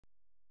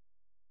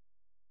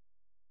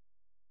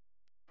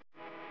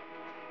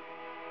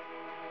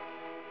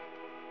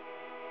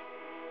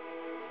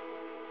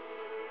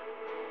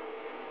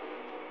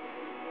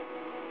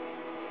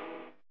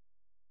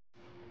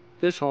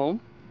This home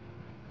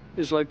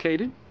is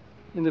located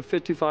in the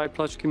 55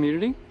 plus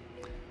community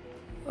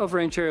of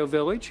Ranchero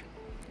Village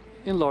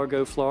in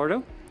Largo,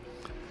 Florida,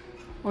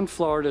 on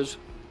Florida's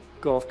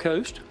Gulf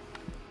Coast.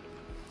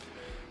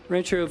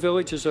 Ranchero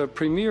Village is a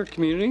premier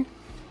community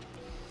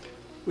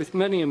with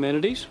many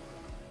amenities,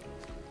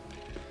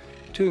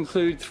 to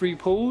include 3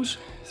 pools,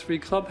 3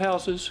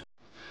 clubhouses,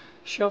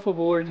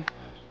 shuffleboard,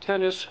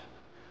 tennis,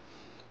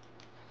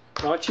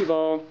 bocce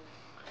ball,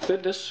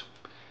 fitness,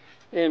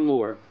 and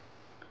more.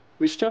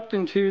 We stepped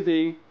through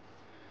the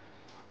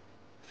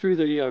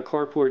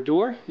carport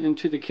door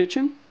into the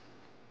kitchen.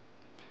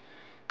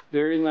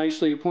 Very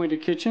nicely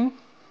appointed kitchen.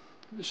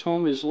 This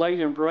home is light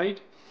and bright,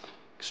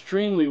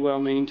 extremely well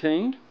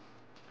maintained.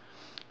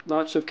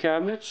 Lots of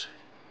cabinets,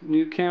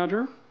 new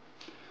counter,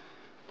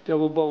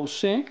 double bowl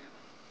sink,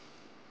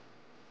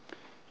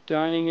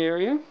 dining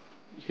area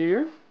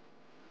here,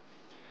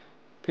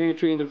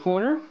 pantry in the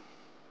corner,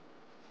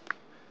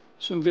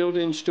 some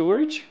built-in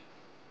storage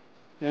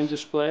and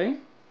display.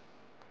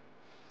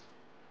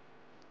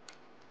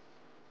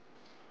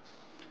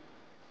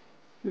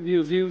 Give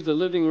you a view of the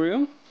living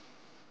room.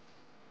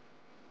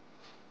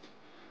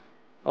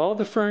 All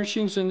the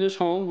furnishings in this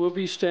home will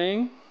be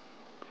staying,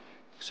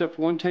 except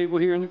one table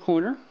here in the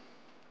corner.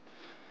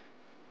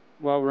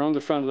 While we're on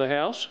the front of the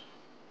house,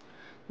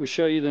 we'll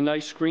show you the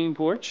nice screen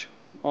porch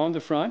on the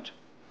front.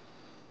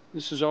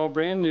 This is all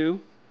brand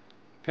new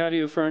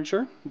patio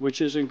furniture,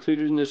 which is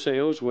included in the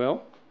sale as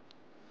well.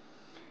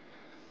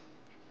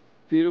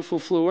 Beautiful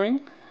flooring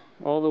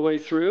all the way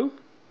through.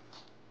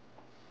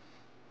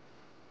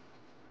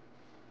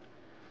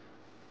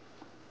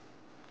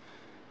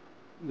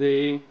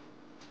 The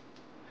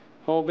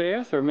hall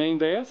bath or main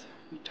bath,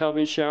 tub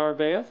and shower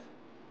bath,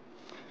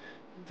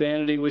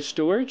 vanity with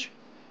storage.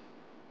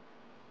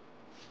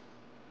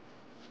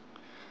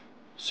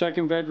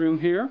 Second bedroom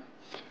here,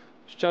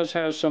 which does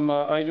have some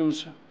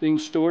items being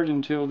stored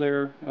until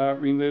they're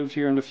removed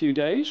here in a few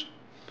days.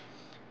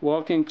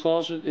 Walk-in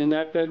closet in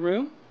that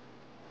bedroom.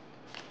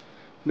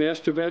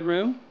 Master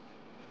bedroom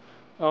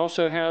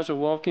also has a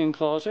walk-in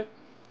closet.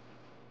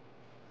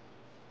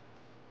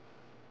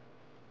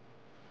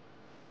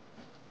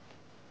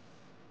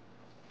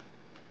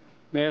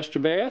 Master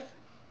bath,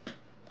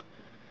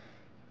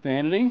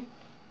 vanity,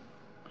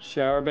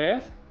 shower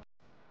bath,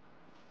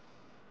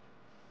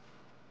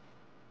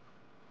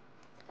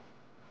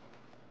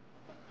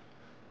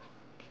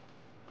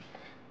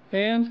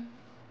 and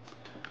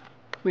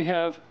we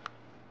have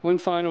one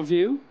final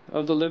view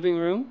of the living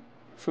room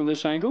from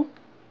this angle.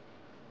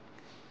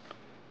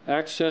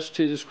 Access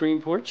to the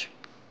screen porch,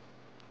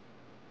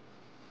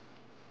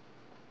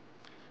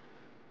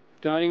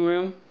 dining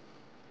room,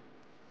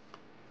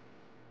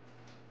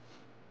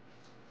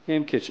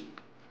 and kitchen.